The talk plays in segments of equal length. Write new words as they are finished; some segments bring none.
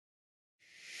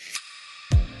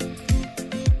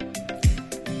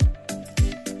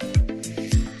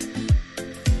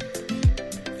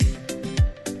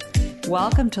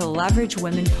Welcome to Leverage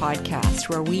Women Podcast,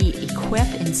 where we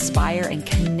equip, inspire, and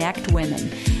connect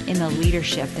women in the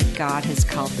leadership that God has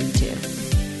called them to.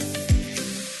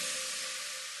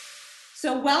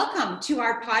 So welcome to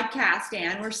our podcast,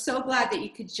 Anne. We're so glad that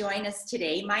you could join us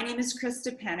today. My name is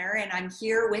Krista Penner, and I'm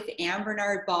here with Anne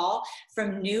Barnard Ball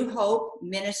from New Hope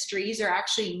Ministries, or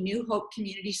actually New Hope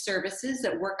Community Services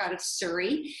that work out of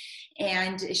Surrey.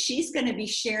 And she's going to be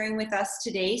sharing with us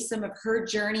today some of her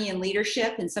journey in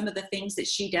leadership and some of the things that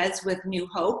she does with New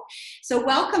Hope. So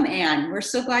welcome, Anne. We're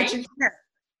so glad you're here.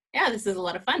 Yeah, this is a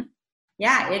lot of fun.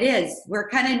 Yeah, it is. We're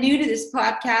kind of new to this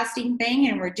podcasting thing,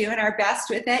 and we're doing our best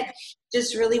with it.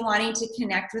 Just really wanting to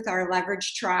connect with our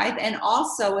Leverage tribe and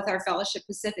also with our Fellowship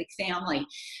Pacific family.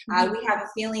 We have a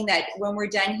feeling that when we're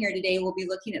done here today, we'll be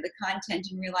looking at the content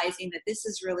and realizing that this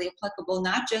is really applicable,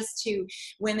 not just to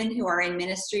women who are in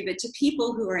ministry, but to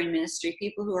people who are in ministry,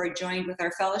 people who are joined with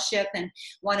our fellowship and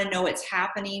want to know what's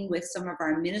happening with some of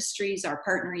our ministries, our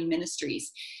partnering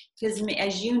ministries. Because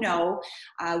as you know,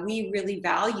 we really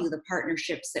value the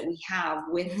partnerships that we have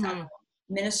with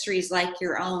ministries like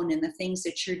your own and the things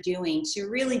that you're doing to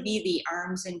really be the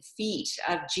arms and feet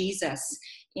of Jesus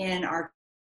in our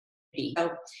community.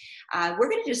 So we're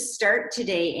going to just start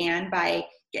today, Anne, by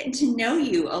getting to know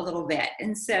you a little bit.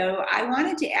 And so I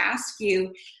wanted to ask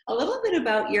you a little bit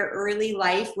about your early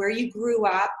life, where you grew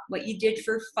up, what you did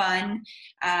for fun,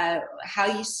 how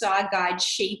you saw God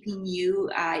shaping you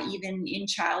even in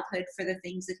childhood for the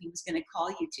things that he was going to call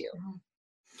you to.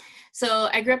 So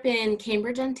I grew up in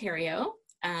Cambridge, Ontario,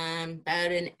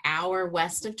 about an hour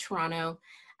west of Toronto,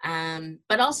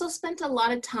 but also spent a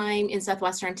lot of time in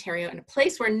southwestern Ontario in a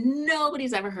place where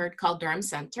nobody's ever heard, called Durham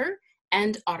Centre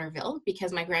and Otterville,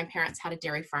 because my grandparents had a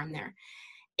dairy farm there.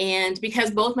 And because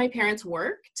both my parents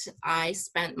worked, I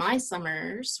spent my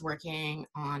summers working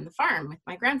on the farm with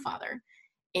my grandfather,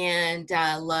 and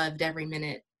loved every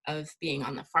minute of being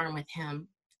on the farm with him.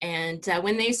 And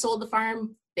when they sold the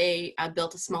farm, they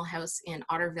built a small house in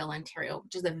Otterville, Ontario,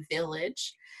 which is a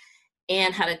village,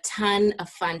 and had a ton of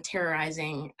fun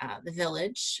terrorizing the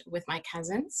village with my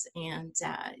cousins. And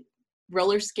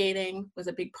roller skating was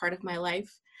a big part of my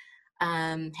life.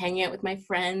 Hanging out with my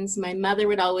friends. My mother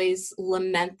would always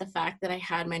lament the fact that I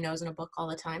had my nose in a book all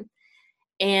the time.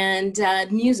 And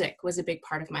music was a big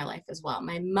part of my life as well.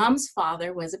 My mom's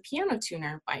father was a piano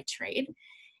tuner by trade.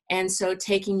 And so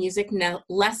taking music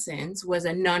lessons was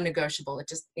a non-negotiable.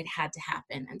 It had to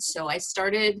happen. And so I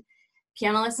started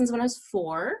piano lessons when I was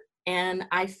 4, and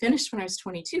I finished when I was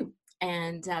 22.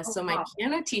 And so my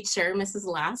piano teacher, Mrs.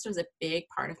 Last, was a big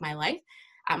part of my life.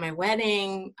 At my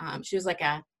wedding, she was like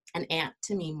an aunt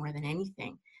to me more than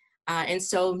anything. And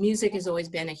so music has always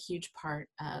been a huge part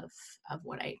of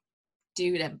what I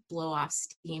do to blow off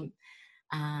steam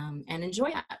and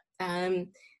enjoy it.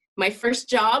 My first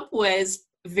job was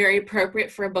very appropriate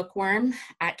for a bookworm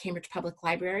at Cambridge Public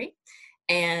Library,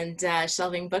 and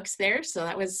shelving books there. So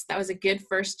that was a good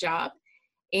first job.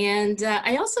 And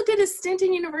I also did a stint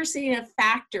in university in a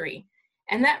factory.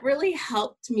 And that really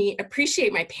helped me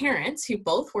appreciate my parents, who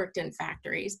both worked in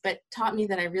factories, but taught me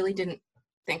that I really didn't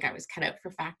think I was cut out for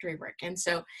factory work. And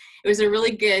so it was a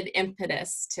really good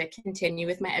impetus to continue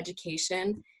with my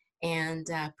education and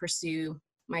pursue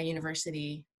my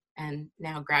university and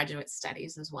now graduate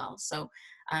studies as well. So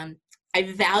I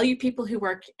value people who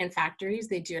work in factories.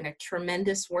 They do a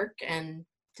tremendous work, and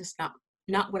just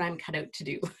not what I'm cut out to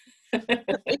do.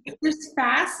 It's just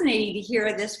fascinating to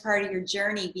hear this part of your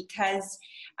journey, because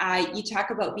you talk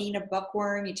about being a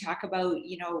bookworm, you talk about,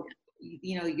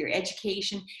 your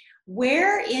education.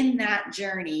 Where in that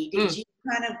journey did you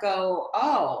kind of go,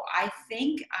 oh, I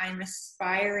think I'm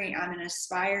an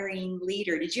aspiring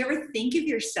leader? Did you ever think of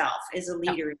yourself as a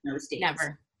leader in those days?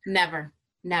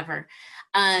 Never.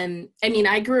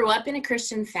 I grew up in a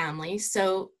Christian family,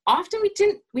 so often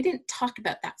we didn't talk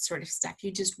about that sort of stuff.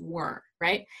 You just were,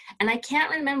 right? And I can't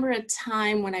remember a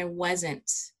time when I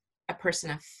wasn't a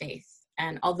person of faith.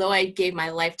 And although I gave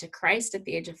my life to Christ at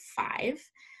the age of 5,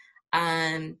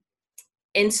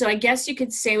 and so I guess you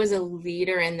could say I was a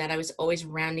leader in that I was always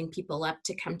rounding people up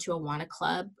to come to a Awana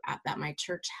club that my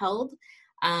church held.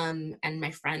 And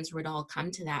my friends would all come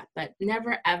to that, but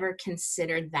never ever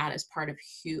considered that as part of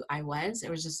who I was.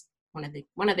 It was just one of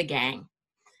the gang.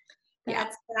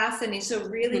 That's fascinating. So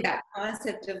really that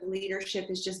concept of leadership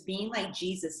is just being like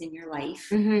Jesus in your life.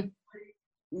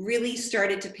 Really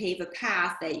started to pave a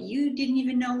path that you didn't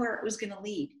even know where it was going to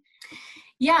lead.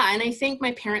 Yeah. And I think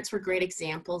my parents were great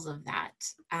examples of that.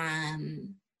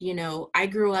 I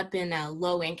grew up in a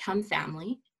low income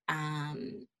family,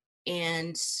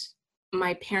 and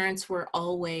my parents were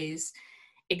always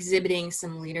exhibiting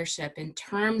some leadership in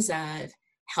terms of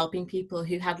helping people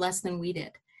who had less than we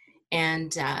did.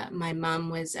 And my mom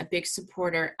was a big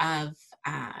supporter of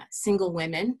single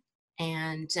women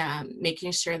and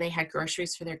making sure they had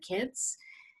groceries for their kids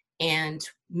and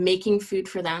making food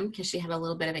for them, because she had a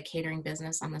little bit of a catering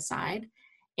business on the side.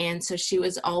 And so she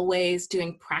was always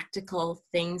doing practical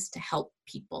things to help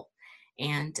people.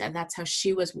 And that's how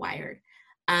she was wired.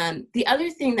 The other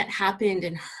thing that happened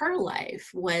in her life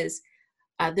was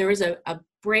there was a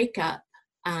breakup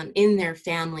in their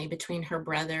family between her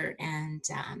brother and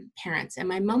parents. And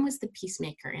my mom was the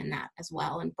peacemaker in that as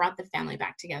well and brought the family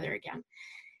back together again.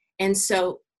 And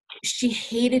so she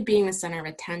hated being the center of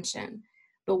attention.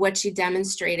 But what she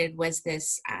demonstrated was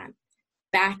this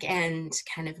back end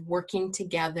kind of working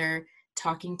together,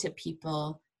 talking to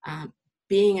people,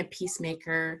 being a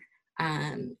peacemaker,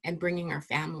 and bringing our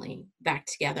family back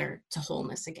together to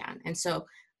wholeness again. And so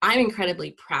I'm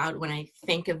incredibly proud when I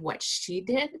think of what she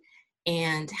did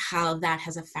and how that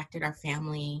has affected our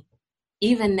family.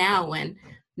 Even now, when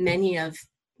many of,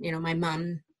 my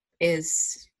mom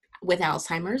is with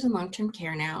Alzheimer's and long-term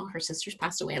care now, her sister's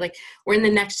passed away. Like, we're in the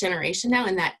next generation now,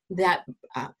 and that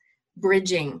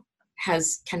bridging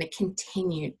has kind of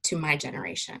continued to my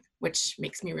generation, which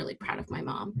makes me really proud of my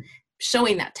mom,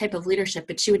 showing that type of leadership.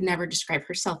 But she would never describe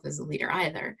herself as a leader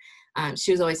either.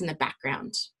 She was always in the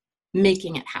background,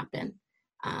 making it happen,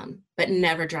 but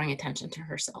never drawing attention to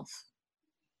herself.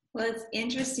 Well, it's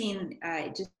interesting,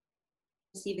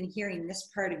 just even hearing this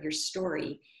part of your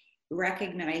story,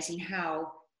 recognizing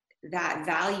how that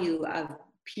value of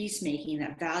peacemaking,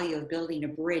 that value of building a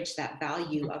bridge, that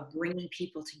value of bringing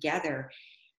people together.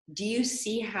 Do you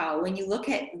see how, when you look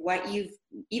at what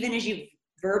even as you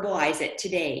verbalize it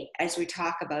today, as we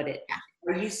talk about it,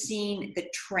 are you seeing the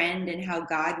trend and how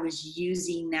God was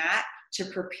using that to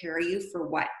prepare you for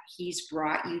what he's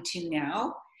brought you to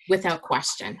now? Without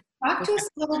question. Talk to us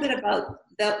a little bit about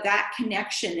that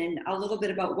connection and a little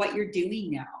bit about what you're doing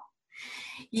now.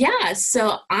 Yeah,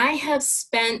 so I have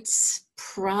spent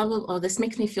this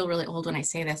makes me feel really old when I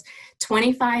say this,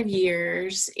 25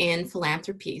 years in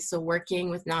philanthropy, so working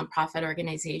with nonprofit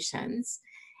organizations.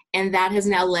 And that has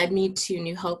now led me to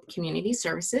New Hope Community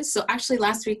Services. So actually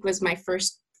last week was my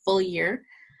first full year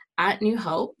at New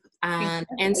Hope.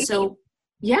 And so,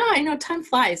 yeah, I know, time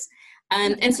flies.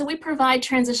 And so we provide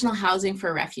transitional housing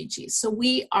for refugees. So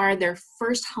we are their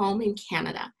first home in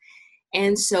Canada.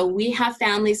 And so we have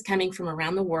families coming from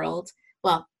around the world.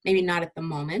 Well, maybe not at the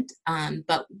moment,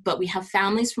 but we have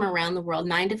families from around the world,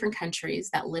 9 different countries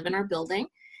that live in our building,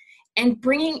 and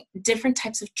bringing different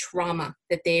types of trauma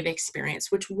that they've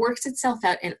experienced, which works itself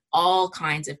out in all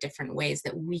kinds of different ways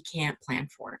that we can't plan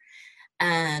for.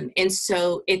 And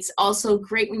so it's also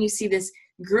great when you see this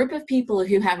group of people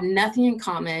who have nothing in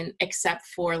common except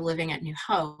for living at New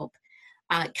Hope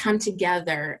come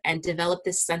together and develop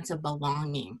this sense of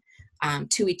belonging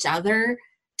to each other,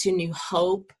 to New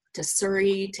Hope, to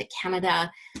Surrey, to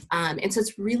Canada. And so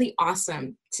it's really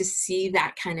awesome to see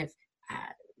that kind of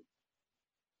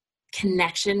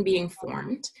connection being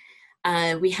formed.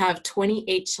 We have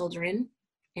 28 children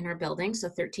in our building, so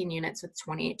 13 units with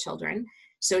 28 children.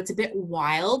 So it's a bit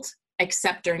wild,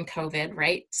 except during COVID,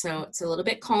 right? So it's a little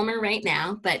bit calmer right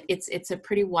now, but it's a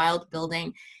pretty wild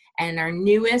building. And our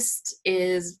newest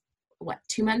is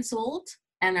 2 months old,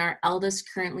 and our eldest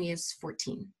currently is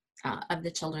 14 of the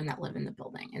children that live in the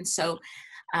building. And so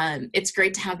it's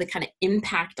great to have the kind of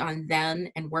impact on them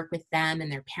and work with them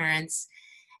and their parents,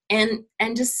 and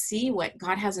just see what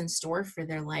God has in store for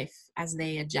their life as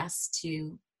they adjust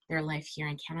to their life here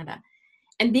in Canada.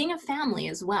 And being a family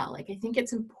as well. Like, I think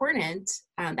it's important,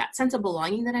 that sense of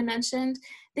belonging that I mentioned,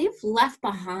 they've left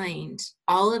behind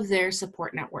all of their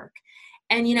support network.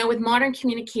 And, with modern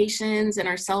communications and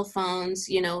our cell phones,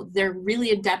 they're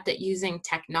really adept at using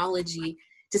technology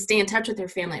to stay in touch with their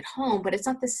family at home, but it's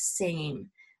not the same.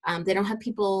 They don't have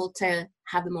people to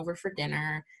have them over for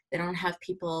dinner. They don't have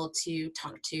people to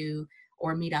talk to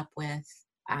or meet up with.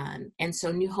 And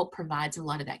so New Hope provides a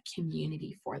lot of that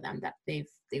community for them that they've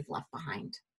left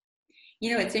behind.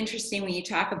 It's interesting when you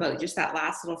talk about just that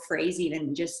last little phrase,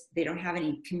 even just they don't have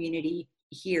any community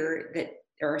here that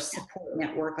or a support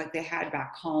network like they had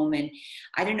back home. And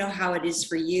I don't know how it is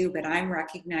for you, but I'm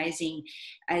recognizing,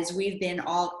 as we've been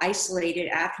all isolated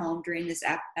at home during this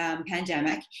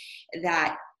pandemic,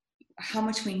 that how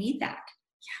much we need that.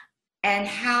 And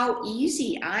how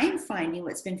easy I'm finding,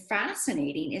 what's been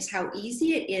fascinating is how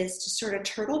easy it is to sort of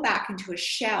turtle back into a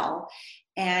shell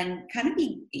and kind of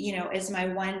be, as my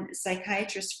one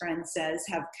psychiatrist friend says,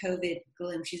 have COVID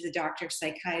gloom. She's a doctor of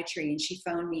psychiatry, and she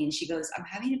phoned me and she goes, I'm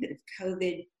having a bit of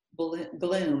COVID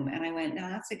gloom. And I went, no,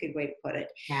 that's a good way to put it.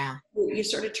 Yeah. You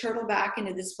sort of turtle back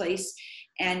into this place,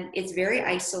 and it's very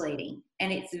isolating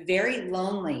and it's very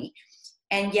lonely.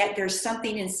 And yet there's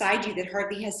something inside you that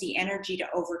hardly has the energy to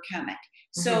overcome it.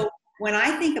 Mm-hmm. So when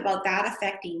I think about that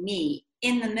affecting me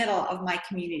in the middle of my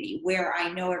community where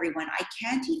I know everyone, I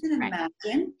can't even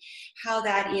imagine how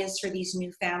that is for these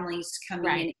new families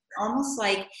coming in. It's almost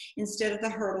like instead of the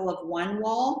hurdle of one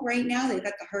wall right now, they've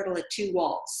got the hurdle of two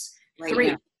walls right 3,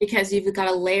 now. because you've got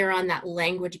to layer on that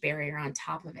language barrier on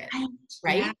top of it,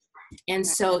 right? Yeah. And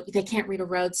so they can't read a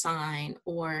road sign,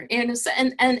 or,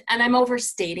 and I'm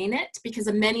overstating it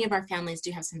because many of our families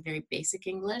do have some very basic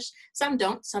English. Some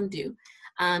don't, some do.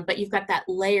 But you've got that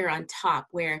layer on top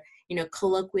where, you know,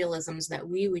 colloquialisms that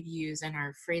we would use in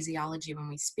our phraseology when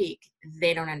we speak,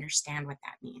 they don't understand what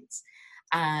that means.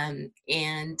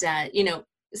 You know,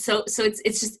 so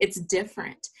it's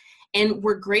different. And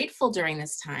we're grateful during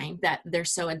this time that they're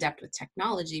so adept with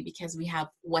technology, because we have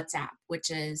WhatsApp, which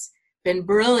has been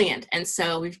brilliant. And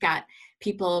so we've got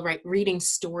people reading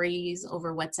stories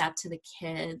over WhatsApp to the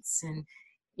kids, and,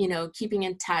 you know, keeping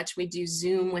in touch. We do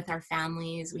Zoom with our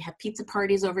families. We have pizza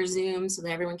parties over Zoom so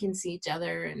that everyone can see each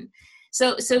other. And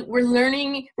so we're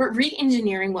learning, we're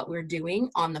re-engineering what we're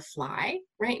doing on the fly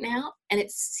right now. And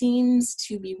it seems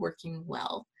to be working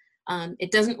well.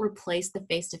 It doesn't replace the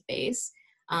face-to-face.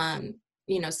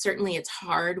 You know, certainly it's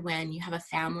hard when you have a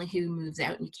family who moves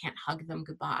out and you can't hug them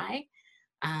goodbye.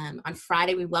 On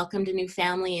Friday, we welcomed a new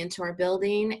family into our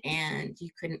building, and you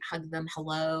couldn't hug them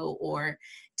hello or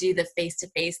do the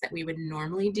face-to-face that we would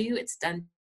normally do. It's done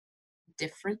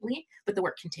differently, but the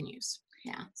work continues.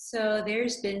 Yeah. So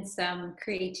there's been some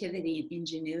creativity and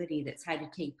ingenuity that's had to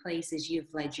take place as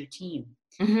you've led your team.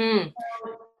 Mm-hmm.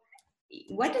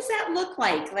 What does that look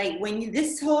like? Like when you,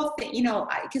 this whole thing, you know,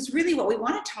 because really what we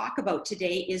want to talk about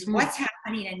today is what's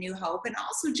happening in New Hope, and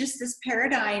also just this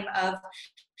paradigm of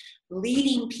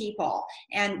leading people.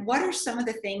 And what are some of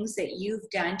the things that you've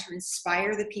done to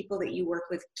inspire the people that you work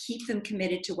with, keep them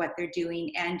committed to what they're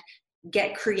doing, and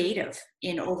get creative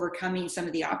in overcoming some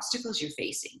of the obstacles you're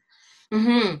facing?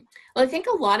 Mm-hmm. Well, I think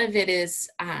a lot of it is,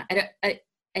 I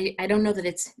don't know that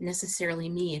it's necessarily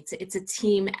me. It's a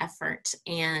team effort.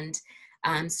 And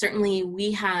certainly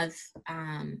we have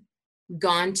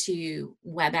gone to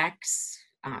WebEx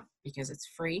because it's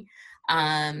free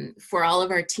for all of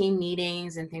our team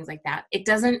meetings and things like that. It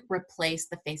doesn't replace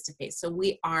the face-to-face. So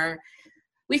we've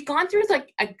gone through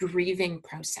like a grieving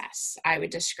process, I would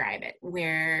describe it,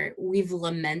 where we've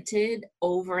lamented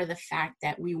over the fact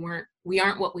that we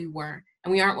aren't what we were,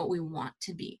 and we aren't what we want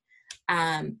to be.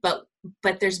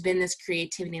 But there's been this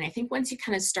creativity. And I think once you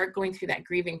kind of start going through that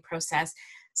grieving process,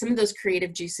 some of those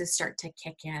creative juices start to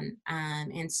kick in.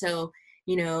 And so,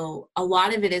 you know, a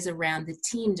lot of it is around the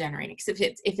team generating. Because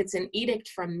if it's an edict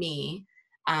from me,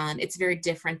 it's very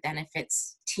different than if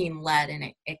it's team led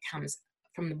and it comes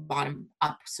from the bottom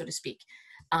up, so to speak.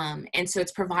 And so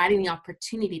it's providing the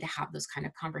opportunity to have those kind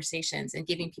of conversations and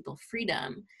giving people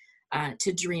freedom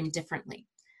to dream differently.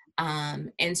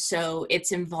 And so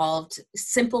it's involved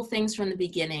simple things from the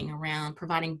beginning around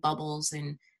providing bubbles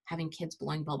and having kids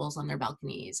blowing bubbles on their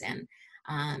balconies, and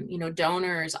you know,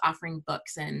 donors offering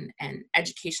books and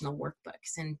educational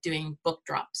workbooks, and doing book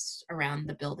drops around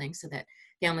the building so that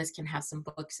families can have some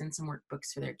books and some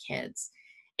workbooks for their kids.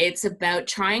 It's about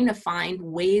trying to find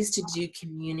ways to do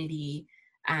community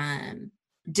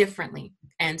differently.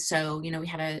 And so, you know, we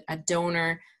had a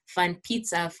donor fund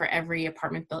pizza for every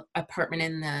apartment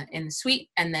in the suite,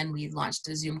 and then we launched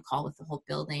a Zoom call with the whole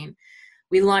building.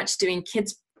 We launched doing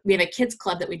we have a kids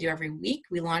club that we do every week.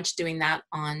 We launched doing that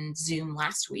on Zoom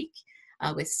last week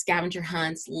with scavenger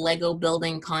hunts, Lego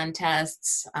building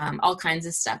contests, all kinds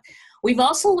of stuff. We've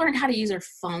also learned how to use our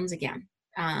phones again.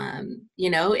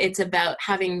 You know, it's about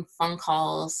having phone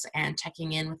calls and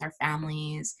checking in with our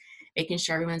families, making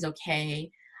sure everyone's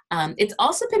okay. It's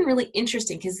also been really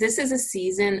interesting because this is a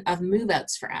season of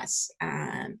move-outs for us.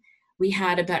 We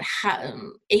had about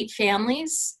 8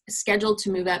 families scheduled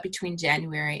to move out between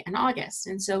January and August.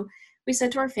 And so we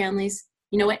said to our families,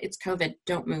 you know what, it's COVID,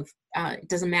 don't move. It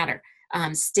doesn't matter.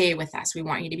 Stay with us. We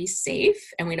want you to be safe,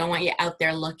 and we don't want you out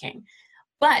there looking.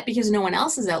 But because no one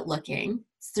else is out looking,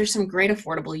 there's some great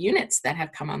affordable units that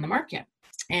have come on the market.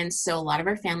 And so a lot of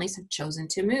our families have chosen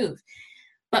to move.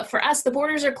 But for us, the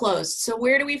borders are closed. So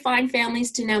where do we find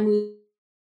families to now move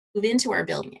into our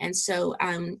building? And so,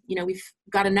 you know, we've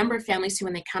got a number of families who,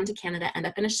 when they come to Canada, end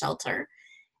up in a shelter.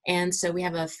 And so we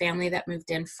have a family that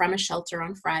moved in from a shelter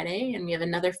on Friday, and we have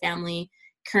another family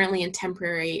currently in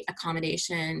temporary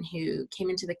accommodation who came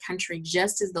into the country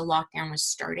just as the lockdown was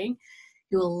starting,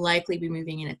 who will likely be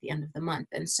moving in at the end of the month.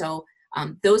 And so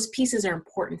Those pieces are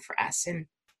important for us. And,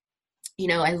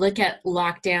 I look at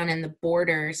lockdown and the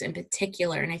borders in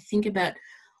particular, and I think about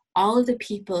all of the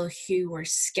people who were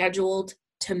scheduled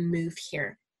to move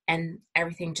here and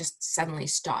everything just suddenly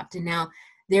stopped. And now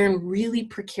they're in really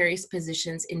precarious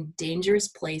positions in dangerous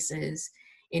places,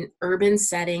 in urban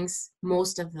settings,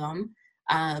 most of them,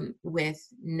 with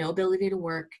no ability to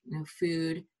work, no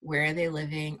food. Where are they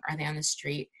living? Are they on the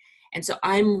street? And so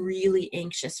I'm really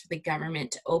anxious for the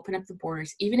government to open up the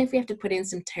borders, even if we have to put in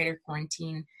some tighter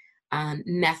quarantine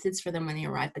methods for them when they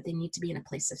arrive, but they need to be in a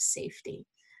place of safety.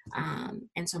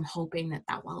 And so I'm hoping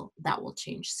that will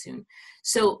change soon.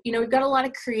 So, we've got a lot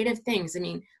of creative things. I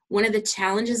mean, one of the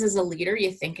challenges as a leader,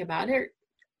 you think about it,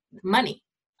 money.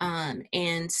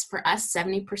 And for us,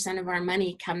 70% of our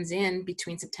money comes in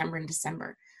between September and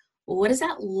December. Well, what does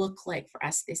that look like for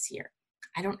us this year?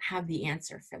 I don't have the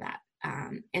answer for that.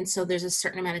 And so there's a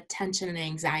certain amount of tension and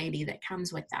anxiety that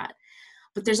comes with that.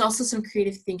 But there's also some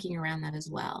creative thinking around that as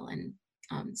well. And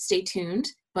stay tuned,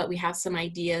 but we have some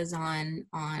ideas on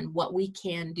what we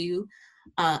can do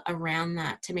around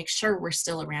that to make sure we're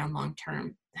still around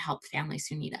long-term to help families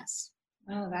who need us.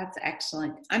 Oh, that's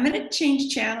excellent. I'm going to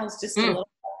change channels just a little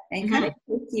bit and kind of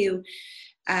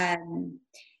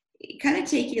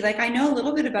take you, like, I know a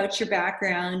little bit about your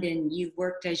background, and you've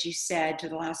worked, as you said, for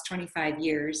the last 25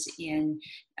 years in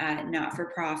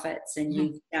not-for-profits, and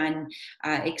you've done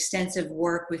extensive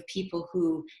work with people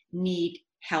who need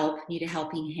help, need a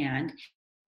helping hand.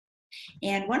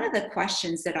 And one of the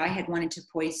questions that I had wanted to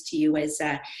pose to you was,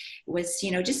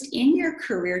 just in your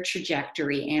career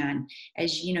trajectory, and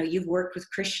as you've worked with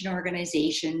Christian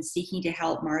organizations seeking to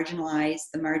help marginalize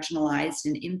the marginalized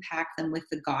and impact them with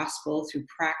the gospel through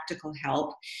practical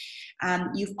help.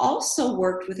 You've also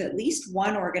worked with at least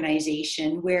one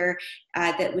organization where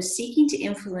that was seeking to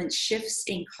influence shifts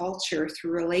in culture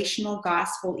through relational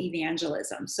gospel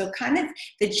evangelism. So kind of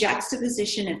the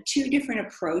juxtaposition of two different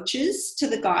approaches to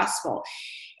the gospel.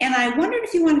 And I wondered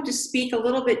if you wanted to speak a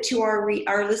little bit to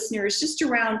our listeners just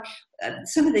around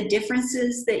some of the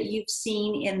differences that you've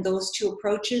seen in those two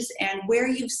approaches and where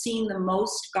you've seen the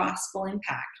most gospel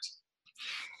impact.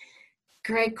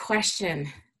 Great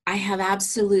question. I have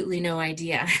absolutely no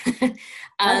idea.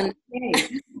 I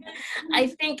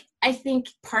think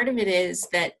part of it is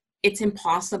that it's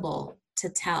impossible to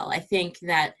tell. I think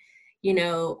that,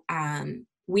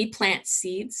 we plant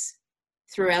seeds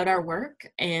throughout our work,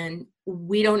 and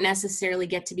we don't necessarily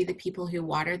get to be the people who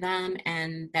water them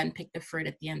and then pick the fruit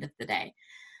at the end of the day.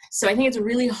 So I think it's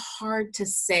really hard to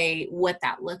say what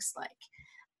that looks like.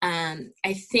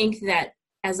 I think that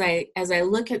as I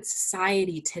look at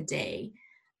society today,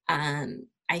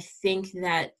 I think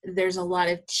that there's a lot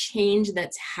of change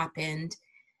that's happened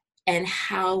and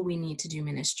how we need to do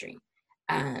ministry.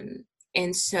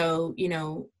 And so,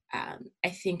 I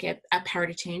think at Power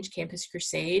to Change Campus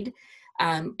Crusade,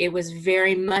 it was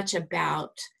very much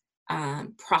about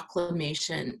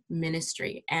proclamation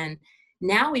ministry. And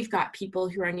now we've got people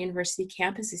who are on university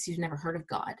campuses who've never heard of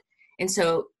God. And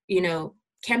so,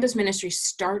 campus ministry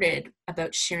started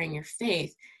about sharing your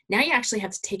faith. Now you actually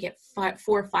have to take it 4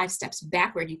 or 5 steps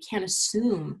backward. You can't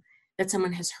assume that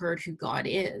someone has heard who God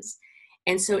is.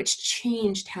 And so it's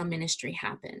changed how ministry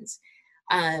happens.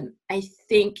 I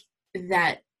think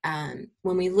that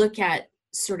when we look at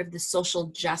sort of the social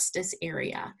justice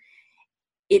area,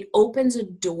 it opens a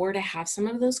door to have some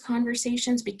of those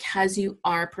conversations because you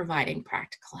are providing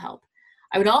practical help.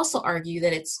 I would also argue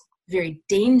that it's very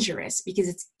dangerous because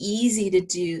it's easy to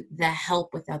do the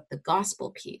help without the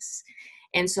gospel piece.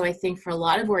 And so I think for a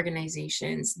lot of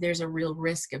organizations, there's a real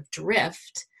risk of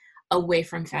drift away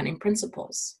from founding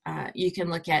principles. You can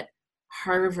look at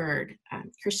Harvard,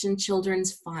 Christian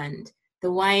Children's Fund, the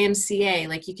YMCA,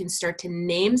 like you can start to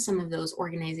name some of those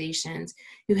organizations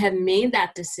who have made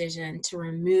that decision to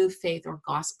remove faith or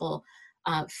gospel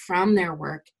from their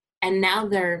work. And now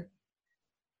they're,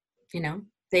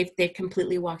 they've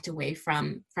completely walked away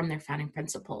from their founding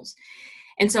principles.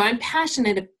 And so I'm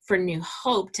passionate for New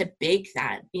Hope to bake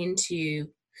that into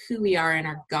who we are in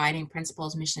our guiding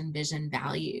principles, mission, vision,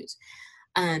 values,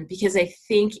 because I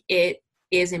think it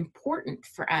is important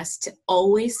for us to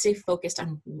always stay focused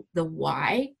on the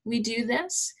why we do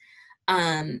this,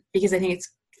 because I think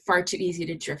it's far too easy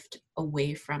to drift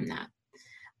away from that.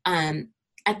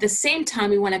 At the same time,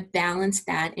 we want to balance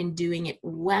that in doing it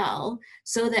well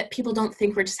so that people don't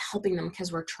think we're just helping them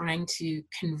because we're trying to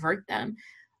convert them.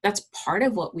 That's part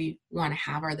of what we want to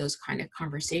have are those kind of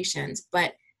conversations.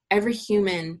 But every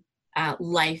human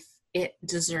life, it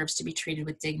deserves to be treated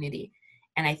with dignity.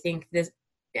 And I think this,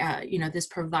 this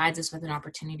provides us with an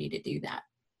opportunity to do that.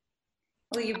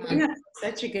 Well, you bring up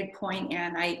such a good point,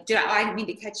 Anne. I didn't mean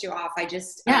to cut you off. I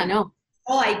just, Yeah, no.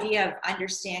 the whole idea of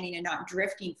understanding and not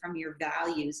drifting from your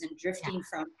values and Yeah. drifting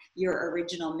from your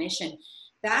original mission,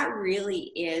 that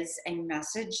really is a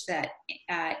message that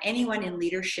anyone in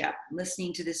leadership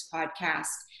listening to this podcast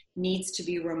needs to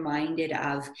be reminded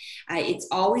of. It's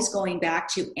always going back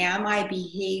to, am I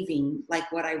behaving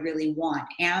like what I really want?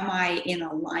 Am I in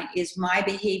align? Is my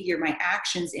behavior, my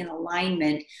actions in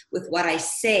alignment with what I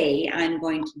say I'm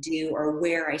going to do or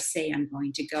where I say I'm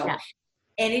going to go? Yeah.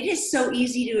 And it is so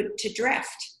easy to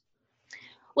drift.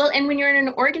 Well, and when you're in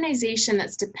an organization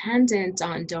that's dependent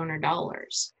on donor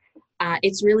dollars,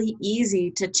 it's really easy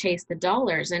to chase the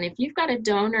dollars. And if you've got a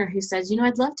donor who says, you know,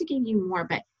 I'd love to give you more,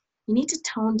 but you need to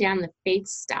tone down the faith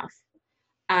stuff,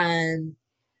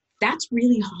 that's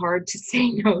really hard to say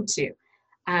no to.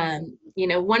 You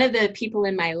know, one of the people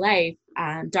in my life,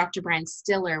 Dr. Brian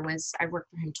Stiller, I worked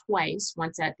for him twice,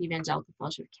 once at the Evangelical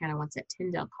Fellowship of Canada, once at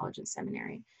Tyndale College and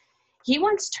Seminary. He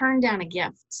once turned down a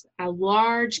gift, a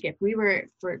large gift. We were,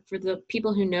 for the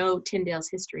people who know Tyndale's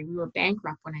history, we were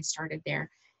bankrupt when I started there.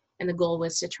 And the goal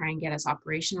was to try and get us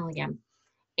operational again.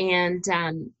 And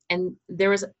there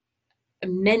was a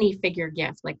many figure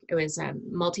gift, like it was a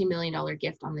multi-million-dollar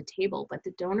gift on the table, but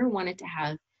the donor wanted to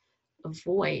have a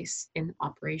voice in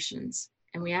operations.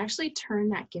 And we actually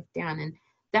turned that gift down. And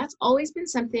that's always been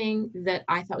something that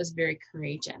I thought was very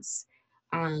courageous.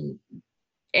 And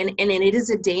it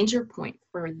is a danger point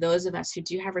for those of us who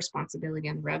do have responsibility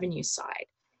on the revenue side,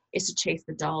 is to chase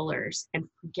the dollars and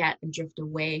forget and drift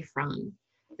away from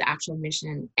the actual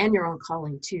mission and your own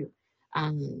calling too,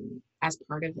 as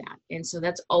part of that. And so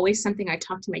that's always something I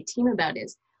talk to my team about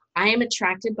is, I am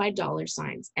attracted by dollar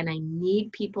signs and I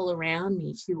need people around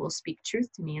me who will speak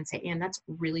truth to me and say, Anne, that's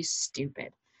really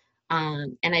stupid.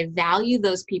 And I value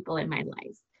those people in my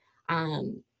life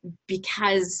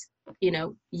because, you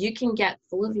know, you can get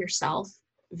full of yourself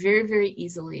very, very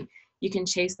easily. You can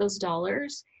chase those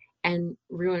dollars and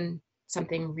ruin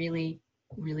something really,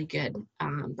 really good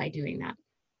by doing that.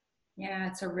 Yeah,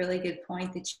 it's a really good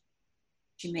point that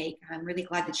you make. I'm really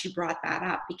glad that you brought that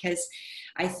up, because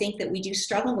I think that we do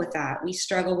struggle with that. We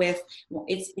struggle with,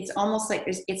 it's almost like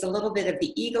it's a little bit of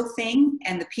the ego thing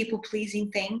and the people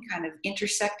pleasing thing kind of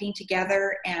intersecting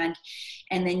together, and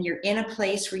then you're in a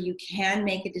place where you can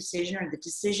make a decision or the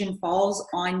decision falls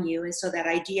on you. And so that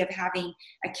idea of having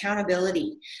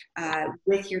accountability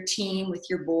with your team, with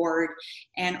your board,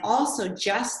 and also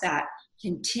just that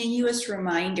continuous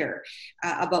reminder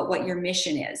about what your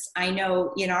mission is. I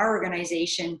know in our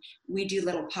organization, we do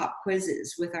little pop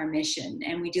quizzes with our mission,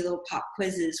 and we do little pop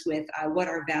quizzes with what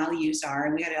our values are.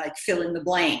 And we got to like fill in the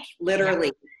blank,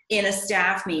 literally, in a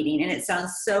staff meeting. And it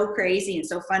sounds so crazy and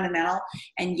so fundamental.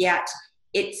 And yet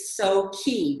it's so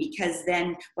key, because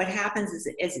then what happens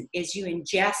is you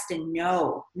ingest and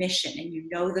know mission, and you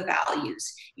know the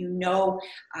values, you know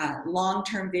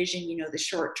long-term vision, you know the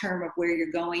short term of where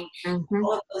you're going,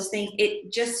 all of those things.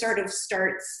 It just sort of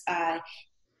starts,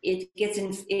 it gets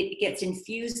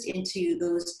infused into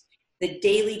the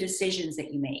daily decisions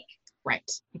that you make. Right,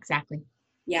 exactly.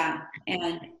 Yeah,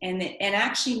 and it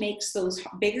actually makes those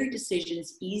bigger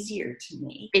decisions easier to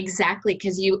make. Exactly,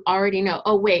 because you already know,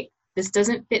 oh wait, this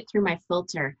doesn't fit through my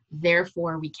filter,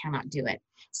 therefore we cannot do it.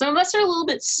 Some of us are a little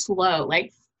bit slow.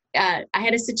 Like I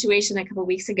had a situation a couple of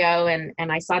weeks ago,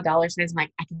 and I saw dollar signs. I'm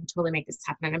like, I can totally make this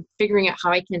happen. And I'm figuring out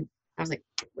how I was like,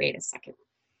 wait a second.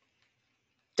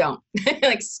 Don't.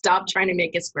 Like, stop trying to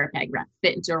make a square peg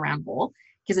fit into a round hole,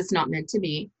 because it's not meant to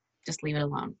be. Just leave it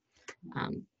alone.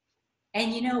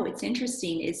 And you know, what's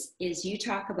interesting is you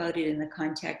talk about it in the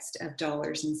context of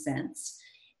dollars and cents.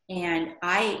 And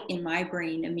I, in my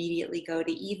brain, immediately go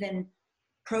to even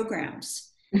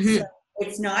programs. So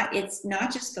it's not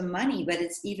just the money, but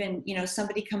it's even, you know,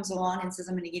 somebody comes along and says,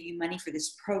 I'm going to give you money for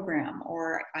this program,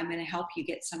 or I'm going to help you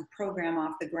get some program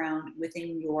off the ground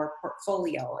within your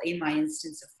portfolio. In my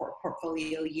instance of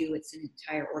Portfolio U, it's an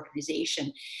entire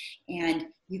organization. And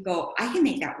you go, I can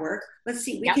make that work. Let's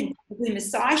see, we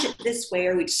massage it this way,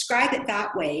 or we describe it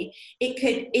that way.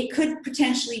 It could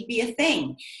potentially be a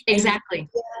thing. Exactly.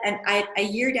 And a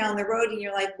year down the road, and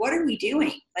you're like, what are we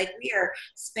doing? Like, we are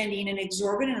spending an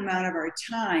exorbitant amount of our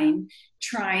time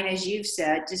trying, as you've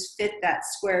said, just fit that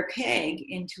square peg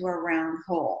into a round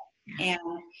hole. And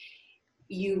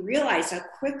you realize how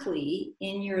quickly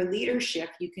in your leadership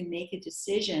you can make a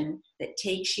decision that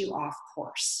takes you off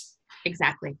course.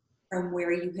 Exactly. From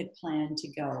where you had planned to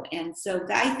go. And so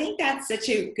I think that's such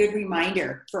a good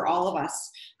reminder for all of us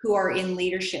who are in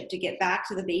leadership to get back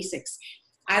to the basics.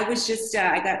 I was just,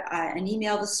 I got an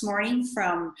email this morning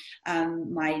from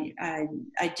my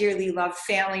a dearly loved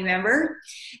family member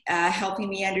helping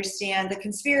me understand the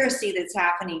conspiracy that's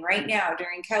happening right now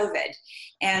during COVID.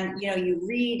 And, you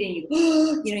read and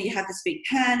you have this big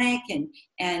panic and,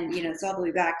 it's all the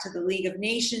way back to the League of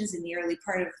Nations in the early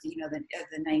part of, the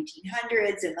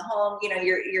 1900s in the home,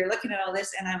 you're looking at all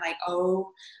this and I'm like,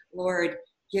 oh, Lord,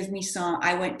 give me Psalm.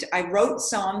 I wrote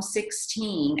Psalm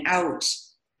 16 out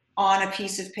on a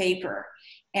piece of paper.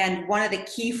 And one of the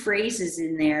key phrases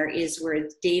in there is where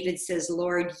David says,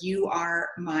 Lord,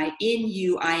 in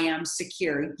you I am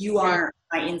secure. You are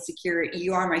my insecurity.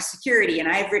 You are my security. And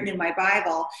I've written in my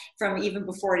Bible from even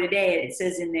before today, it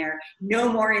says in there,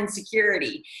 no more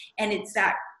insecurity. And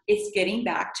it's getting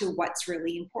back to what's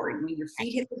really important. When your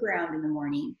feet hit the ground in the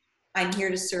morning, I'm here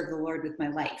to serve the Lord with my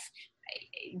life.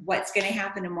 What's going to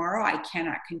happen tomorrow, I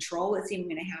cannot control. What's even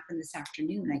going to happen this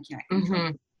afternoon, I can't control.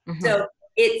 Mm-hmm. Mm-hmm. So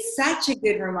it's such a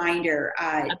good reminder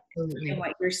Absolutely. in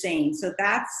what you're saying. So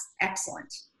that's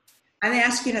excellent. I'm going to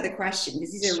ask you another question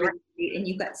because these are really great and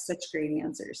you've got such great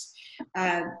answers.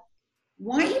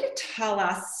 Want you to tell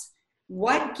us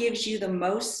what gives you the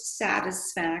most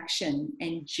satisfaction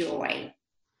and joy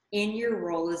in your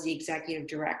role as the executive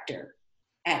director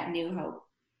at New Hope.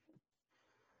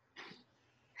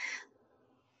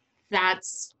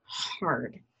 That's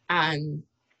hard. I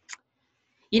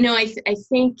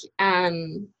think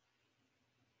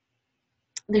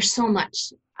there's so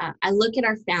much. I look at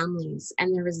our families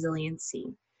and their resiliency.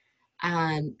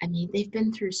 They've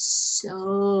been through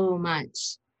so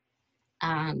much.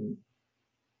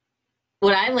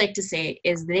 What I like to say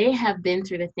is they have been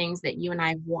through the things that you and I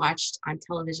have watched on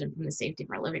television from the safety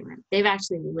of our living room. They've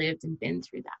actually lived and been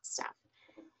through that stuff.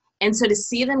 And so to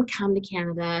see them come to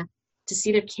Canada, to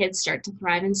see their kids start to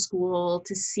thrive in school,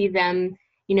 to see them,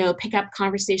 pick up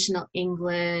conversational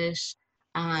English,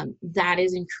 that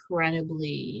is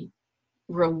incredibly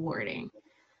rewarding.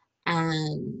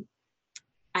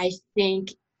 I think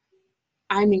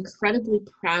I'm incredibly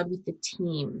proud with the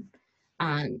team.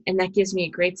 And that gives me a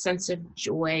great sense of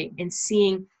joy in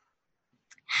seeing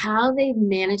how they've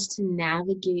managed to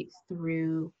navigate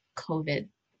through COVID.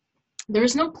 There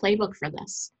was no playbook for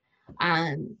this.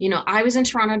 I was in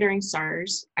Toronto during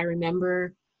SARS. I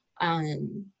remember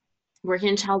working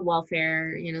in child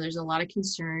welfare. There's a lot of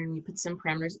concern. We put some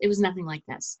parameters. It was nothing like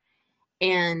this.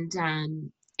 And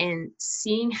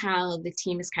seeing how the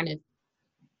team has kind of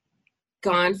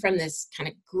gone from this kind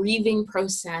of grieving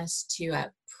process to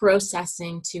a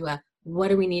processing to a what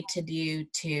do we need to do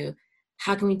to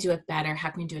how can we do it better?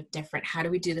 How can we do it different? How do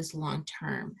we do this long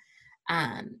term?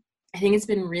 I think it's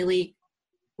been really,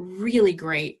 really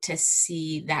great to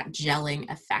see that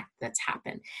gelling effect that's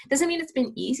happened. Doesn't mean it's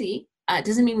been easy.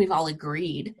 Doesn't mean we've all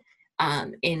agreed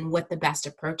in what the best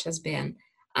approach has been.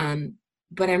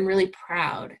 But I'm really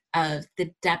proud of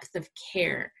the depth of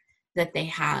care that they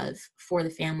have for the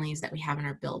families that we have in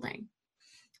our building.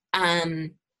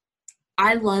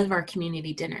 I love our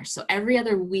community dinner. So every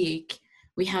other week,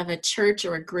 we have a church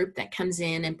or a group that comes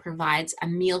in and provides a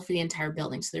meal for the entire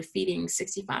building. So they're feeding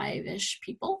 65-ish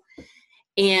people.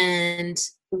 And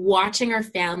watching our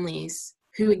families,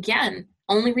 who again,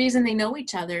 only reason they know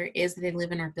each other is that they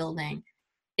live in our building,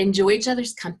 enjoy each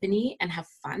other's company and have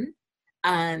fun,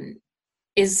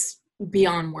 is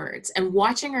beyond words. And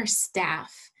watching our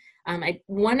staff,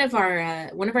 one of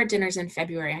our dinners in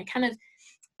February,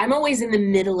 I'm always in the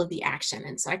middle of the action.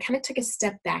 And so I kind of took a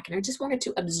step back and I just wanted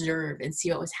to observe and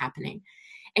see what was happening.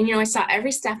 And, I saw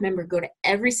every staff member go to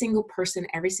every single person,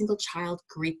 every single child,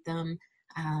 greet them,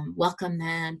 welcome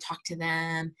them, talk to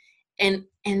them. And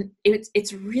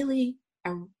it's really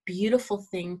a beautiful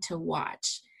thing to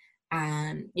watch.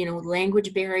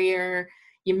 Language barrier,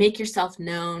 you make yourself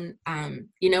known.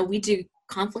 We do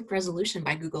conflict resolution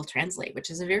by Google Translate, which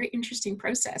is a very interesting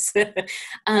process.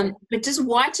 But just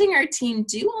watching our team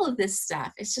do all of this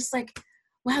stuff, it's just like,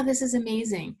 wow, this is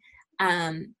amazing.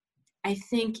 I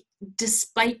think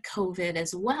despite COVID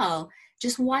as well,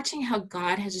 just watching how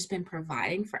God has just been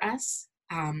providing for us,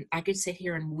 I could sit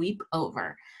here and weep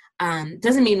over.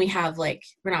 Doesn't mean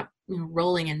we're not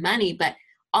rolling in money, but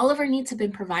all of our needs have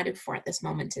been provided for at this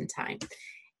moment in time.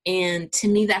 And to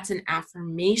me, that's an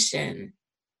affirmation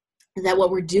that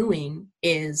what we're doing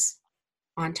is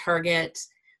on target,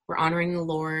 we're honoring the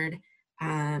Lord,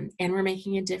 and we're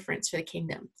making a difference for the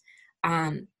kingdom.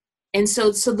 And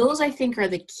so those, I think, are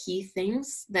the key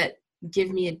things that give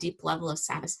me a deep level of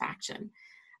satisfaction.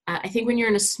 I think when you're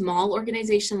in a small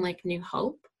organization like New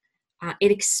Hope,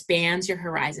 it expands your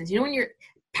horizons. When you're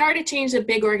Power to Change a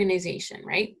big organization,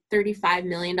 right? $35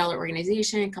 million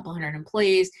organization, a couple hundred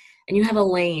employees, and you have a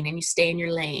lane and you stay in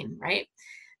your lane, right?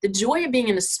 the joy of being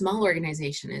in a small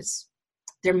organization is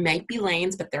there might be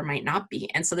lanes, but there might not be.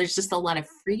 And so there's just a lot of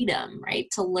freedom, right,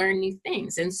 to learn new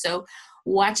things. And so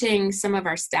watching some of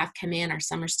our staff come in, our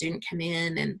summer student come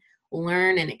in and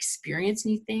learn and experience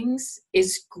new things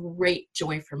is great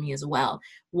joy for me as well.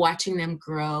 Watching them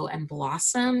grow and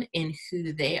blossom in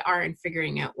who they are and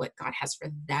figuring out what God has for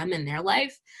them in their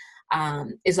life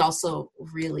is also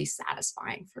really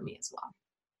satisfying for me as well.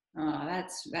 Oh,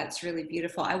 that's really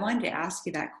beautiful. I wanted to ask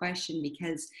you that question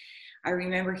because I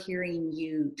remember hearing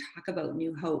you talk about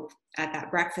New Hope at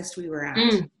that breakfast we were at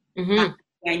back in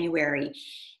January,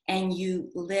 and you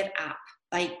lit up.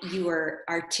 Like, you were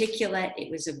articulate.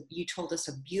 You told us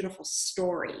a beautiful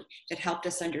story that helped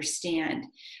us understand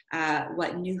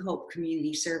what New Hope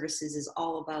Community Services is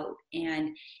all about. And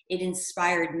it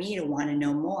inspired me to want to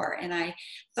know more. And I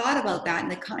thought about that in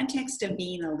the context of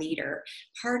being a leader.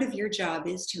 Part of your job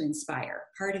is to inspire.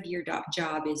 Part of your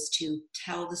job is to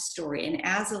tell the story. And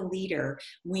as a leader,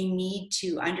 we need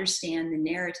to understand the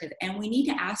narrative, and we need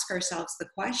to ask ourselves the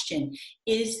question,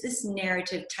 is this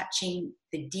narrative touching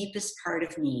the deepest part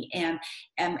of me? And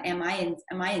am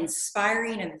I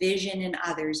inspiring a vision in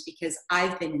others because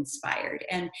I've been inspired?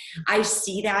 And I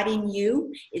see that in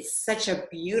you. It's such a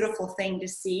beautiful thing to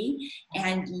see,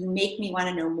 and you make me want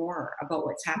to know more about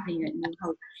what's happening at New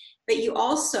Hope. But you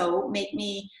also make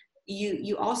me,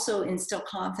 you also instill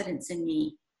confidence in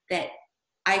me that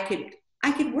I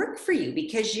could work for you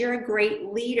because you're a great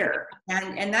leader.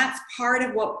 And that's part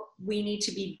of what we need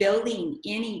to be building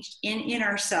in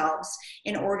ourselves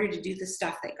in order to do the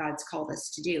stuff that God's called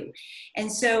us to do.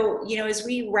 And so, as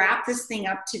we wrap this thing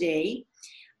up today,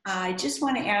 I just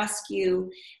want to ask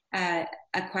you a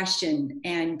question,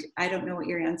 and I don't know what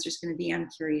your answer is going to be. I'm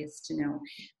curious to know,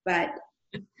 but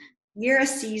you're a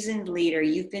seasoned leader.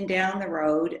 You've been down the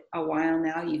road a while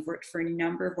now. You've worked for a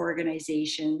number of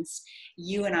organizations.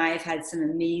 You and I have had some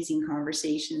amazing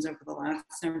conversations over the last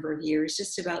number of years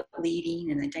just about leading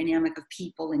and the dynamic of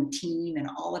people and team and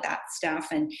all of that stuff.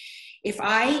 And if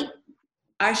I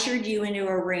ushered you into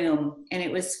a room and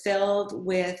it was filled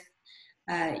with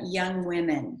young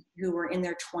women who were in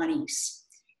their 20s,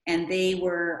 and they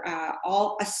were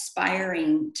all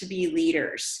aspiring to be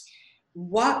leaders,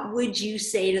 what would you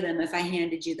say to them if I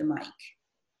handed you the mic?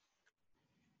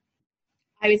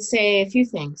 I would say a few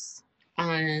things.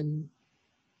 I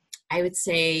would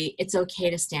say it's okay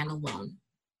to stand alone.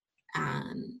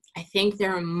 I think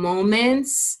there are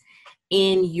moments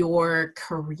in your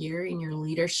career, in your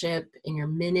leadership, in your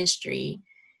ministry,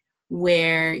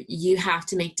 where you have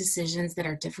to make decisions that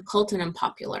are difficult and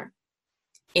unpopular.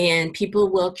 And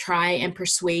people will try and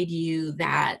persuade you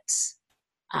that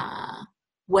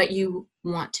what you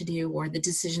want to do or the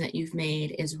decision that you've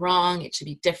made is wrong. It should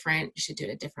be different. You should do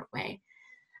it a different way.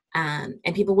 And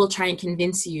people will try and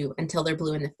convince you until they're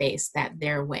blue in the face that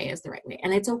their way is the right way.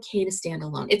 And it's okay to stand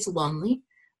alone. It's lonely,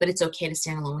 but it's okay to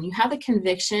stand alone. When you have a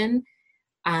conviction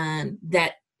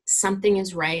that something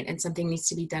is right and something needs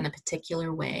to be done a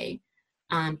particular way,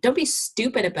 don't be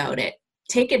stupid about it.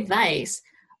 Take advice.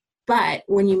 But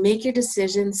when you make your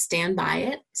decision, stand by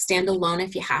it. Stand alone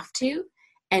if you have to.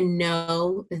 And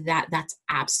know that that's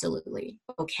absolutely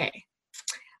okay.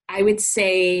 I would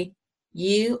say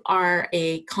you are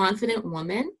a confident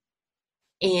woman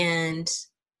and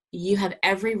you have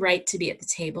every right to be at the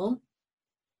table,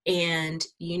 and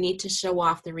you need to show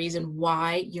off the reason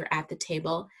why you're at the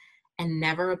table and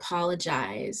never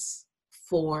apologize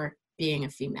for being a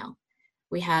female.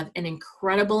 We have an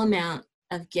incredible amount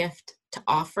of gift to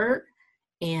offer.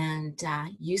 And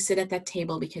you sit at that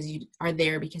table because you are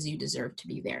there because you deserve to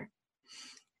be there.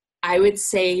 I would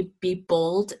say be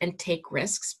bold and take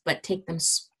risks, but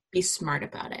be smart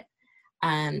about it.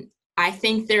 I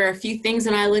think there are a few things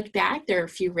when I look back, there are a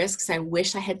few risks I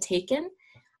wish I had taken,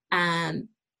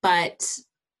 but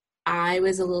I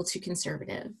was a little too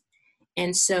conservative.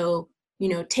 And so,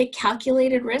 take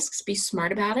calculated risks, be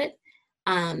smart about it.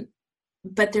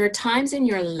 But there are times in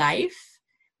your life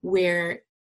where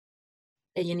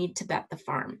you need to bet the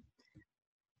farm.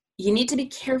 You need to be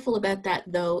careful about that,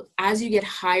 though. As you get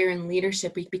higher in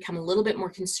leadership, we become a little bit more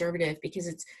conservative because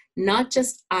it's not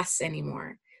just us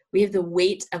anymore. We have the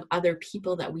weight of other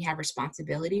people that we have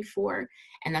responsibility for,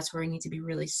 and that's where we need to be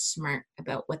really smart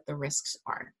about what the risks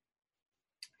are.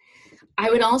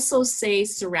 I would also say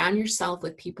surround yourself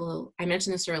with people, I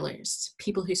mentioned this earlier,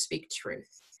 people who speak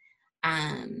truth.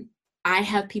 I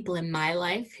have people in my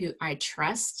life who I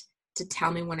trust to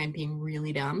tell me when I'm being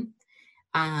really dumb.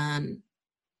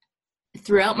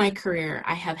 Throughout my career,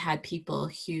 I have had people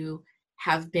who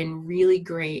have been really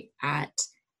great at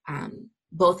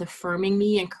both affirming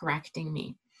me and correcting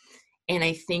me. And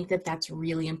I think that that's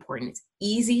really important. It's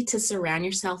easy to surround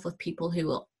yourself with people who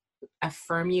will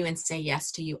affirm you and say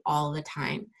yes to you all the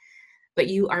time. But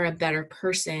you are a better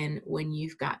person when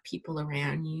you've got people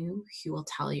around you who will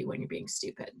tell you when you're being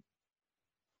stupid.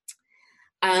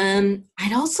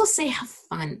 I'd also say have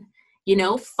fun.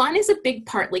 Fun is a big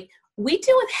part. Like, we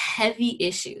deal with heavy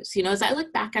issues. As I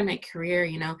look back on my career,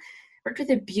 worked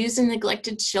with abused and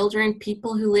neglected children,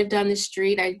 people who lived on the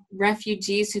street,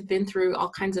 refugees who've been through all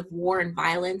kinds of war and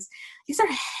violence. These are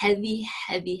heavy,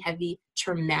 heavy, heavy,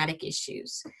 traumatic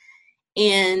issues.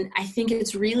 And I think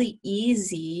it's really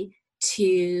easy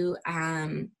to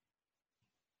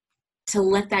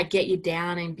let that get you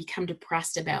down and become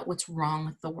depressed about what's wrong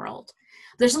with the world.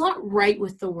 There's a lot right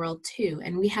with the world too,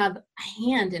 and we have a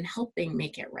hand in helping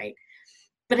make it right.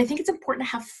 But I think it's important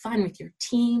to have fun with your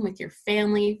team, with your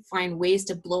family, find ways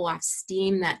to blow off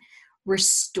steam that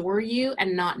restore you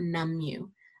and not numb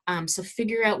you. So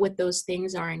figure out what those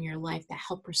things are in your life that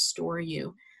help restore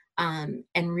you, and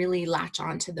really latch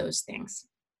on to those things.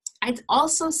 I'd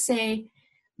also say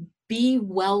be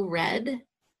well-read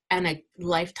and a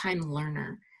lifetime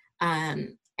learner. I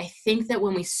think that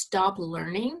when we stop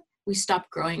learning, we stop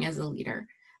growing as a leader.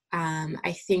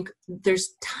 I think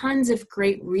there's tons of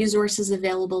great resources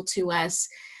available to us,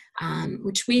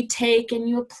 which we take and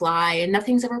you apply, and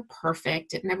nothing's ever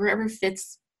perfect. It never ever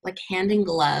fits like hand in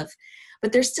glove,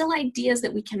 but there's still ideas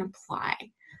that we can apply.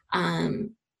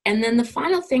 And then the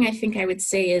final thing I think I would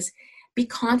say is be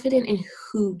confident in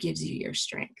who gives you your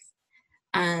strength.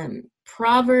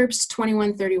 Proverbs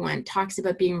 21:31 talks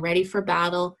about being ready for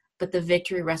battle, but the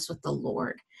victory rests with the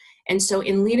Lord. And so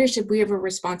in leadership, we have a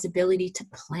responsibility to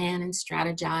plan and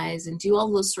strategize and do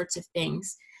all those sorts of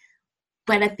things.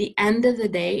 But at the end of the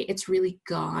day, it's really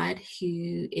God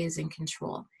who is in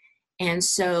control. And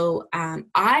so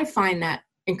I find that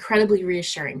incredibly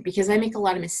reassuring because I make a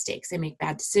lot of mistakes. I make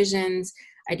bad decisions.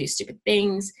 I do stupid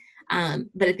things.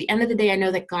 But at the end of the day, I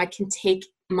know that God can take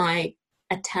my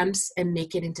attempts and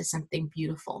make it into something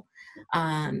beautiful.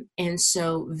 And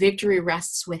so victory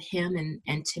rests with him.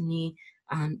 And to me,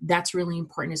 that's really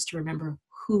important, is to remember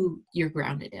who you're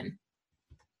grounded in.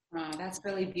 Oh, that's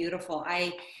really beautiful.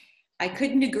 I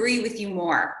couldn't agree with you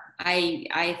more.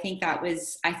 I think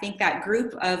that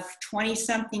group of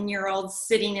 20-something-year-olds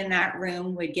sitting in that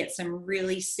room would get some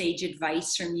really sage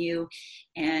advice from you.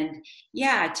 And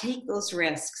yeah, take those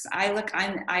risks.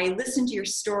 I listen to your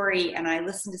story and I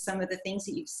listen to some of the things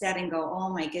that you've said and go, oh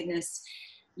my goodness.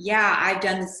 Yeah, I've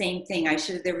done the same thing.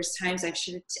 There was times I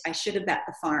should have bet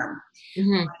the farm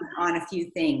on a few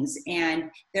things.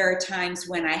 And there are times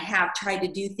when I have tried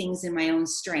to do things in my own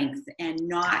strength and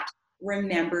not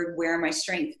remembered where my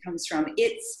strength comes from.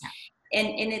 It's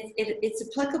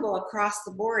applicable across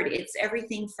the board. It's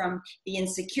everything from the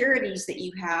insecurities that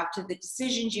you have to the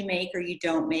decisions you make or you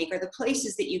don't make, or the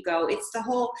places that you go. It's the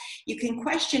whole, you can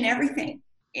question everything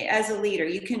as a leader.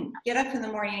 You can get up in the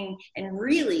morning and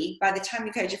really, by the time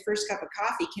you've had your first cup of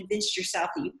coffee, convinced yourself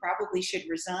that you probably should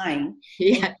resign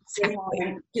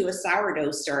and do a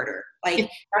sourdough starter. Like,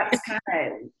 that's kind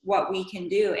of what we can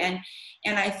do. And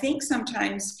I think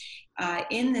sometimes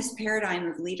in this paradigm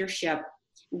of leadership,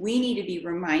 we need to be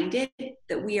reminded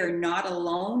that we are not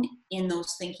alone in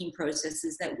those thinking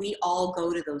processes, that we all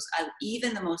go to those.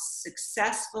 Even the most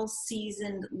successful,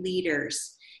 seasoned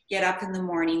leaders get up in the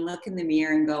morning, look in the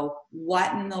mirror and go,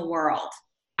 what in the world?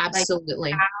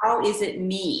 Absolutely. Like, how is it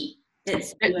me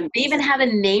that's doing They even have a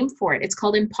name for it. It's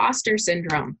called imposter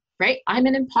syndrome, right? I'm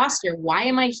an imposter. Why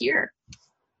am I here?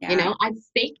 Yeah. I've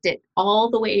faked it all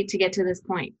the way to get to this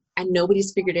point, and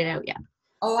nobody's figured it out yet.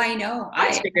 Oh, I know.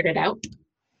 I figured it out.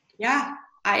 Yeah,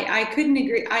 I couldn't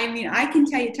agree. I mean, I can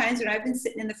tell you times when I've been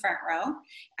sitting in the front row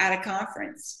at a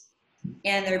conference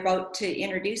and they're about to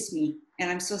introduce me and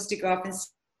I'm supposed to go up and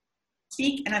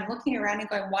speak, and I'm looking around and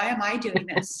going, why am I doing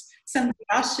this? Somebody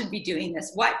else should be doing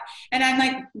this. What? And I'm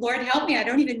like, Lord, help me. I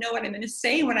don't even know what I'm going to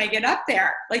say when I get up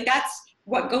there. Like, that's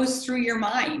what goes through your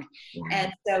mind. Yeah.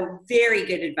 And so very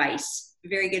good advice.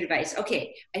 Very good advice.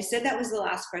 Okay. I said that was the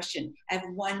last question. I have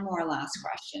one more last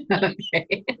question.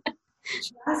 Okay.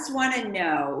 Just want to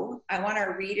know, I want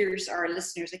our readers, our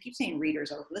listeners, I keep saying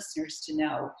readers, our listeners, to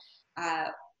know,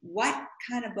 what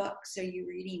kind of books are you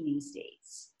reading these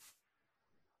days?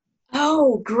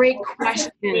 Oh, great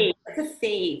question. What's a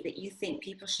fave that you think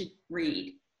people should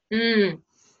read?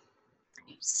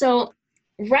 So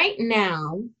right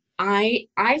now,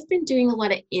 I've been doing a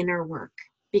lot of inner work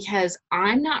because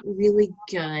I'm not really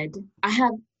good.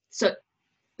 So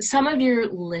some of your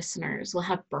listeners will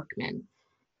have Berkman.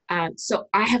 So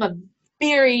I have a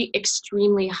very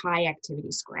extremely high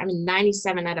activity score. I'm a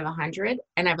 97 out of 100,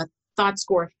 and I have a thought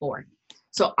score of 4.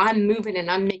 So I'm moving and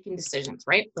I'm making decisions,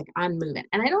 right? Like I'm moving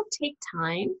and I don't take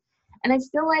time. And I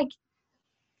feel like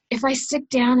if I sit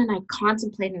down and I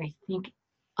contemplate and I think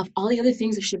of all the other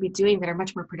things I should be doing that are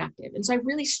much more productive. And so I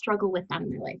really struggle with that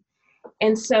in my life.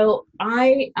 And so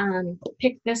I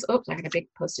picked this. Oops, I got a big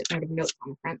post-it note of notes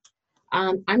on the front.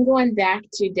 I'm going back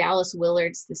to Dallas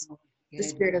Willard's The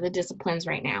Spirit of the Disciplines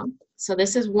right now. So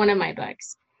this is one of my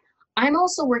books. I'm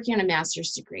also working on a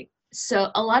master's degree.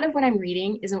 So a lot of what I'm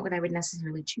reading isn't what I would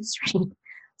necessarily choose to read.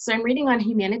 So I'm reading on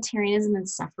humanitarianism and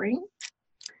suffering.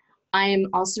 I'm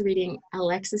also reading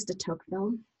Alexis de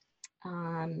Tocqueville,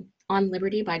 On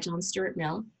Liberty by John Stuart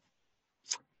Mill,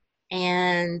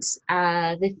 and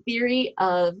The Theory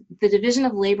of the Division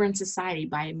of Labor and Society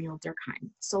by Emile Durkheim.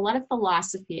 So a lot of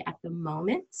philosophy at the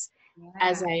moment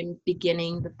as I'm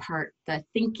beginning the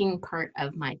thinking part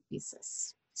of my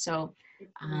thesis. So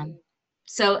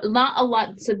not a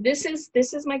lot. So this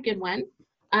is my good one.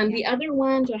 The other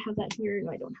one, do I have that here?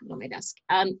 No, I don't have it on my desk.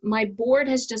 My board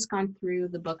has just gone through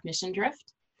the book Mission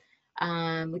Drift,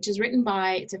 which is written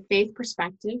by, it's a faith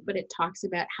perspective, but it talks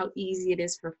about how easy it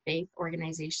is for faith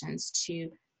organizations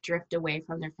to drift away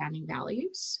from their founding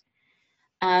values.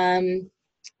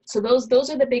 So those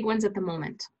are the big ones at the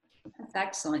moment. That's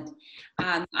excellent.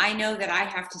 I know that I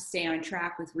have to stay on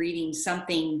track with reading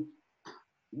something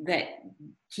that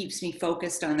keeps me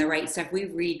focused on the right stuff. We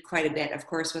read quite a bit, of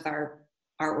course, with our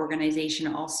organization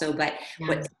also, but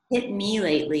what's hit me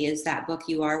lately is that book,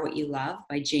 You Are What You Love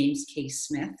by James K.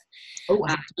 Smith.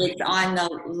 It's on the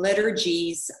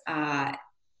liturgies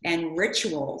and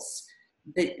rituals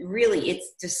that really,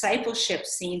 it's discipleship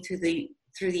seen through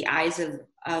the eyes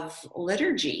of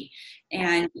liturgy.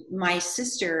 And my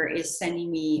sister is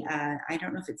sending me, I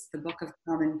don't know if it's the Book of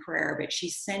Common Prayer, but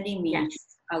she's sending me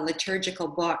a liturgical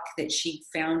book that she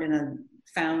found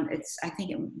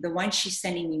the one she's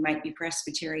sending me might be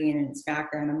Presbyterian in its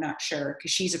background. I'm not sure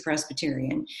because she's a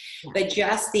Presbyterian, but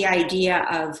just the idea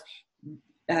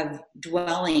of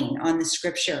dwelling on the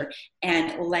scripture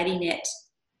and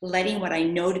letting what I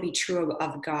know to be true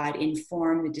of God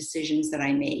inform the decisions that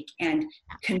I make, and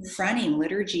confronting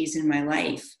liturgies in my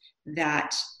life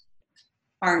that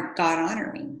aren't God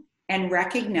honoring, and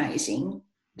recognizing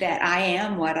that I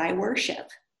am what I worship.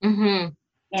 Mm-hmm.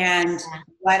 And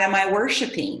what am I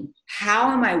worshiping? How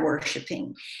am I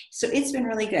worshiping? So it's been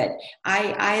really good.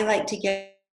 I like to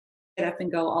get up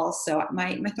and go also.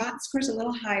 My thought score is a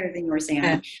little higher than yours,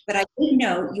 Anne, but I did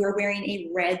know you're wearing a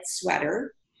red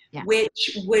sweater,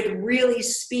 which would really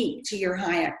speak to your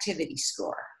high activity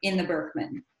score in the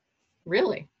Berkman.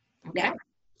 Really? Okay.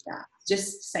 Yeah.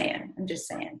 Just saying. I'm just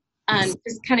saying.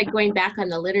 Just kind of going back on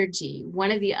the liturgy,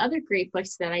 one of the other great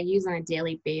books that I use on a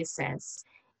daily basis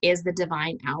is The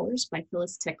Divine Hours by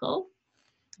Phyllis Tickle.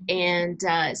 And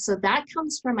so that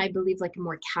comes from, I believe, like a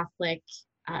more Catholic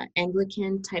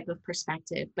Anglican type of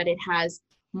perspective, but it has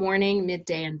morning,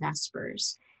 midday, and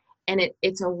vespers. And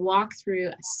it's a walk through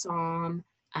a psalm,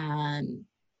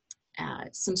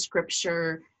 some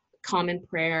scripture, common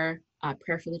prayer,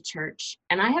 prayer for the church.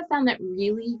 And I have found that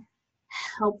really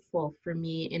helpful for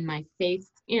me in my faith,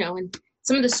 and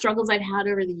some of the struggles I've had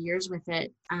over the years with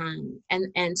it.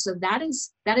 And so that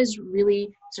is really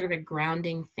sort of a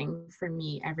grounding thing for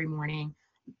me every morning.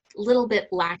 A little bit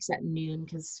lax at noon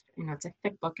because, it's a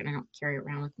thick book and I don't carry it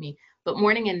around with me, but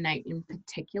morning and night in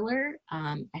particular,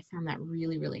 I found that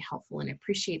really, really helpful, and I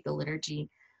appreciate the liturgy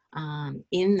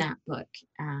in that book.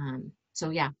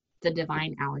 So yeah, The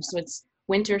Divine Hours. So it's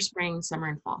winter, spring, summer,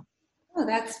 and fall. Oh,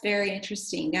 that's very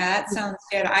interesting. Yeah, that sounds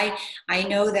good. I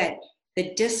know that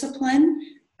the discipline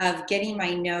of getting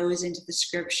my nose into the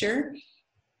scripture,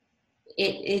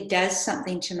 it does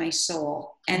something to my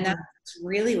soul. And that's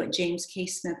really what James K.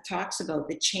 Smith talks about,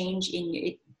 the change in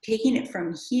it, taking it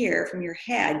from here, from your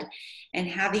head, and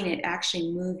having it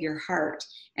actually move your heart,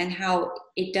 and how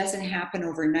it doesn't happen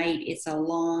overnight. It's a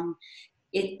long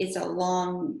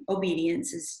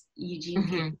obedience, as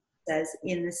Eugene says,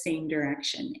 in the same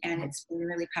direction. And it's been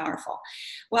really powerful.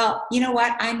 Well, you know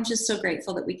what? I'm just so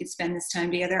grateful that we could spend this time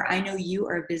together. I know you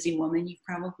are a busy woman. You've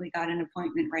probably got an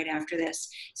appointment right after this.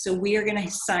 So we are going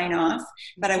to sign off,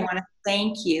 but I want to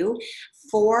thank you.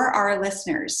 For our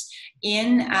listeners,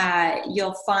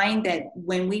 you'll find that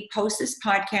when we post this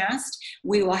podcast,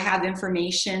 we will have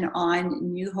information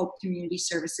on New Hope Community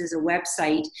Services, a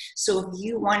website. So if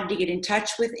you wanted to get in touch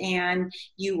with Anne,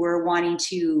 you were wanting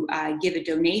to give a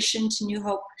donation to New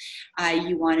Hope,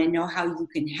 you want to know how you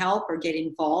can help or get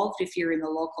involved if you're in the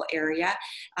local area,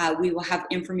 we will have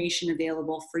information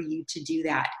available for you to do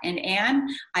that. And Anne,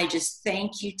 I just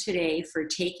thank you today for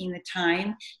taking the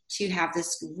time to have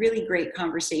this really great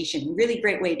conversation. Really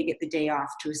great way to get the day off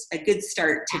to a good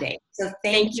start today. So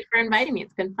Thank you for inviting me.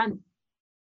 It's been fun.